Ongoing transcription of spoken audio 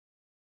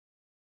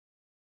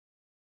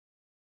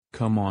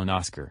Come on,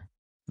 Oscar.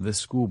 The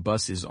school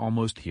bus is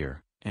almost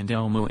here, and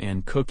Elmo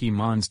and Cookie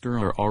Monster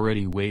are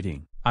already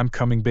waiting. I'm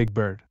coming, Big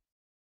Bird.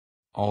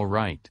 All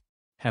right.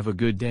 Have a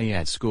good day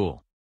at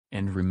school.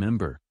 And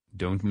remember,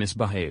 don't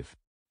misbehave.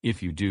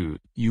 If you do,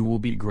 you will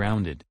be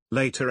grounded.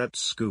 Later at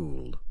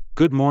school.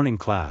 Good morning,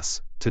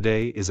 class.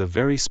 Today is a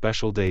very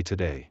special day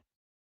today.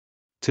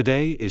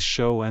 Today is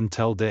show and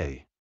tell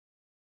day.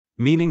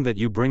 Meaning that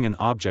you bring an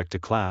object to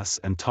class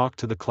and talk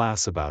to the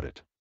class about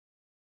it.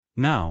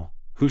 Now,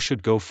 who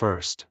should go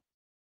first?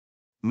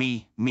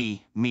 Me.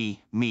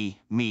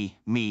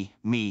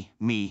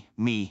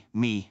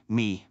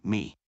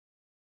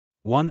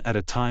 One at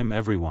a time,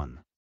 everyone.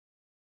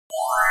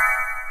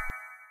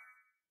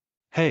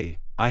 Hey,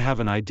 I have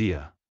an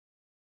idea.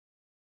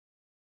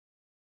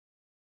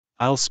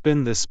 I'll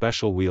spin this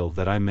special wheel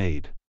that I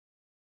made.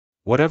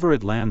 Whatever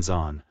it lands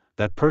on,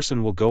 that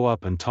person will go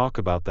up and talk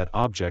about that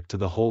object to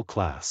the whole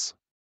class.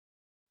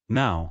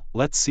 Now,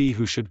 let's see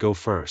who should go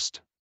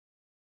first.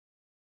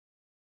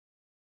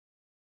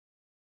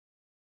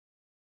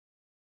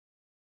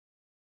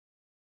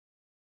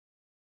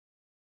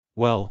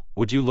 Well,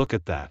 would you look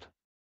at that?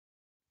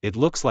 It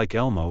looks like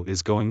Elmo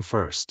is going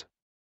first.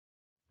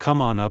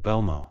 Come on up,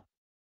 Elmo.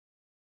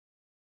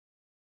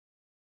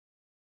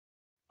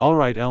 All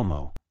right,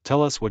 Elmo,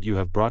 tell us what you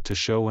have brought to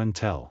show and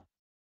tell.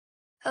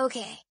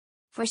 Okay.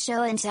 For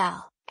show and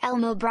tell,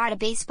 Elmo brought a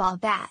baseball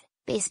bat,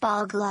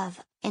 baseball glove,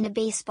 and a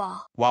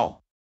baseball. Wow.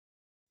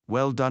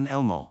 Well done,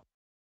 Elmo.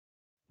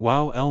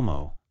 Wow,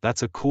 Elmo,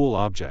 that's a cool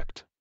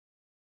object.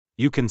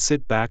 You can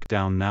sit back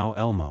down now,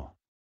 Elmo.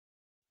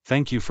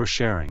 Thank you for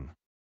sharing.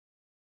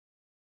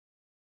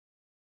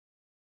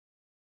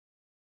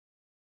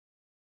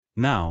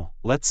 Now,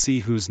 let's see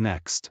who's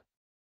next.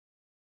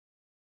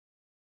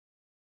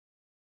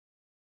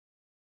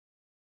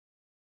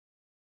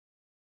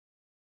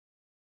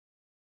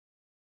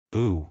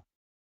 Ooh.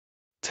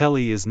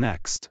 Telly is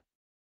next.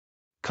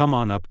 Come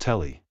on up,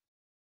 Telly.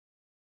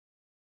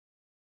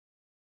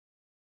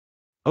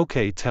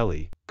 Okay,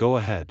 Telly, go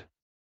ahead.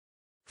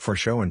 For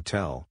show and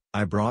tell,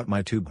 I brought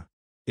my tuba.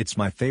 It's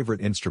my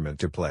favorite instrument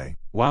to play.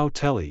 Wow,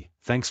 Telly,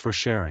 thanks for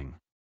sharing.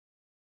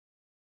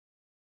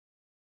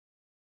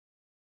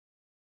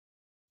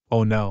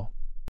 Oh no.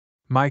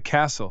 My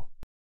castle.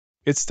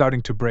 It's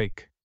starting to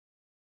break.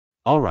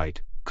 All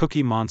right,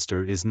 Cookie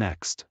Monster is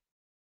next.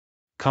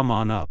 Come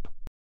on up.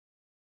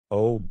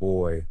 Oh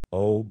boy,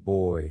 oh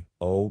boy,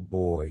 oh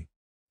boy.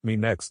 Me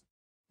next.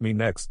 Me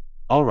next.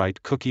 All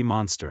right, Cookie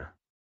Monster.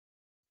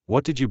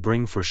 What did you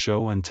bring for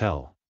show and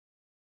tell?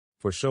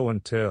 For show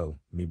and tell,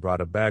 me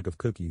brought a bag of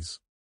cookies.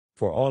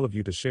 For all of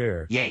you to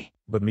share. Yay.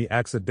 But me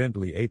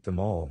accidentally ate them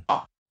all.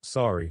 Ah.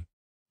 Sorry.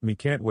 Me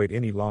can't wait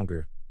any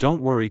longer.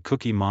 Don't worry,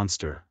 Cookie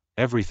Monster,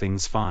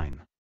 everything's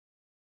fine.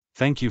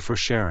 Thank you for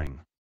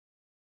sharing.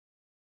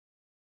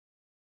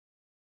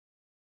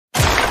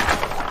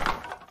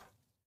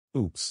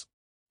 Oops.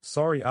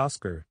 Sorry,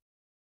 Oscar.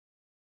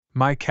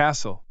 My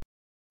castle.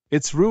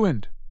 It's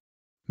ruined.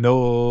 No.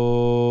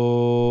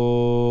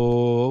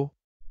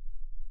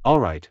 All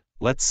right,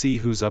 let's see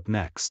who's up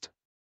next.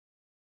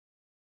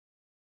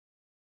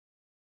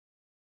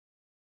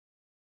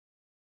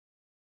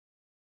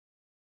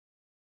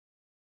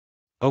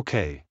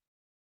 Okay.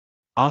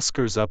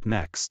 Oscar's up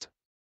next.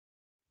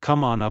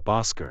 Come on up,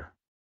 Oscar.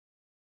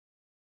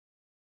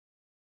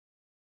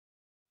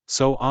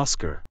 So,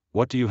 Oscar,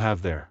 what do you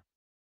have there?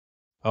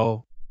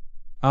 Oh.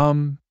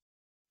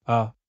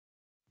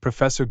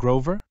 Professor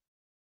Grover?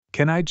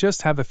 Can I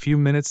just have a few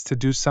minutes to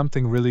do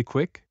something really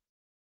quick?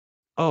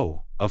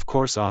 Oh, of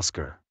course,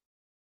 Oscar.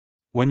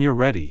 When you're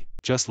ready,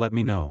 just let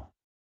me know.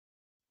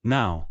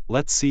 Now,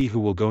 let's see who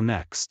will go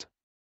next.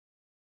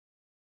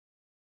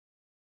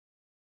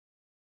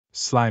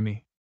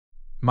 Slimey.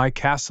 My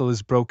castle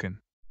is broken.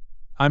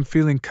 I'm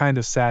feeling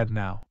kinda sad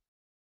now.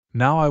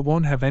 Now I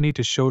won't have any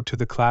to show to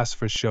the class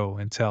for show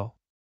and tell.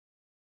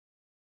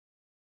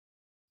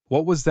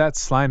 What was that,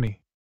 Slimey?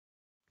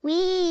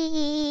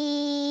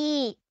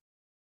 Wee!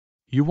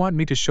 You want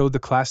me to show the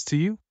class to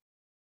you?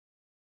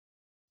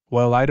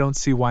 Well, I don't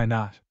see why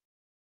not.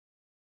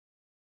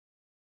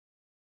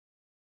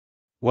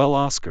 Well,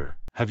 Oscar,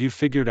 have you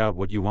figured out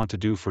what you want to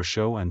do for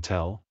show and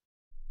tell?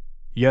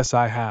 Yes,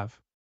 I have.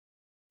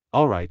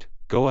 All right,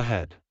 go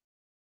ahead.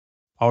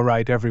 All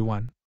right,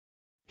 everyone.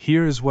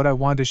 Here is what I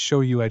want to show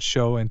you at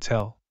show and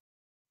tell.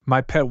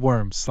 My pet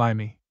worm,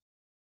 Slimey.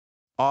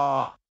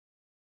 Ah.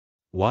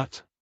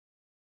 What?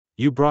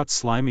 You brought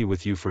Slimey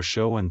with you for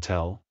show and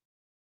tell?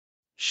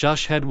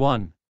 Shush, Head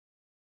 1.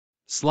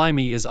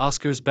 Slimey is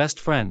Oscar's best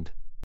friend.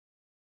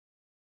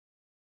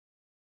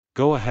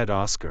 Go ahead,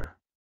 Oscar.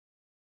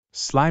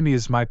 Slimey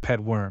is my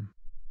pet worm.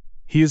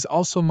 He is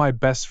also my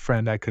best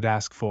friend I could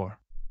ask for.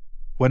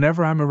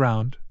 Whenever I'm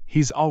around,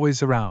 he's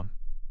always around.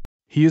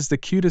 He is the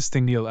cutest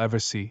thing you'll ever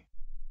see.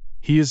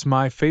 He is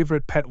my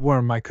favorite pet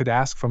worm I could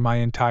ask for my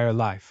entire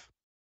life.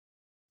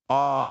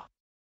 Ah.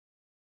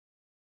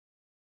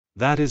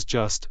 That is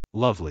just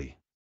lovely.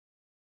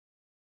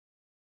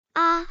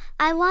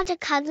 I want a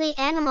cuddly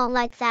animal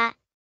like that.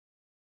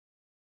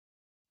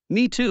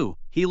 Me too.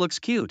 he looks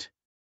cute.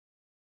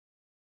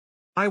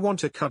 I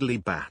want a cuddly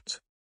bat.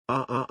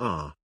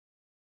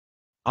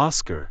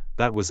 Oscar,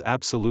 that was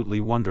absolutely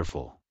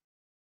wonderful.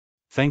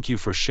 Thank you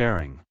for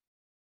sharing.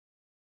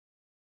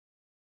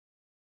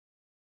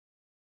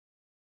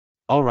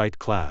 Alright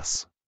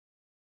class.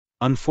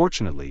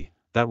 Unfortunately,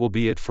 that will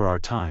be it for our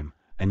time,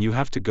 and you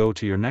have to go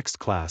to your next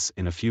class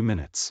in a few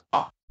minutes.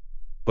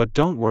 But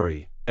don't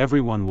worry,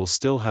 everyone will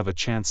still have a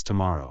chance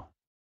tomorrow.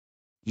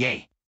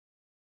 Yay.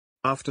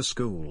 After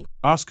school.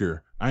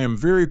 Oscar, I am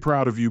very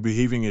proud of you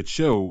behaving at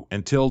show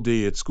and tell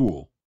day at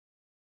school.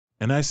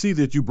 And I see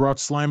that you brought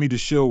Slimey to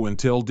show and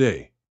tell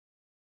day.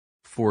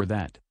 For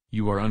that,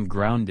 you are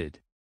ungrounded.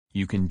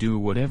 You can do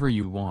whatever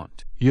you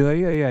want. Yeah.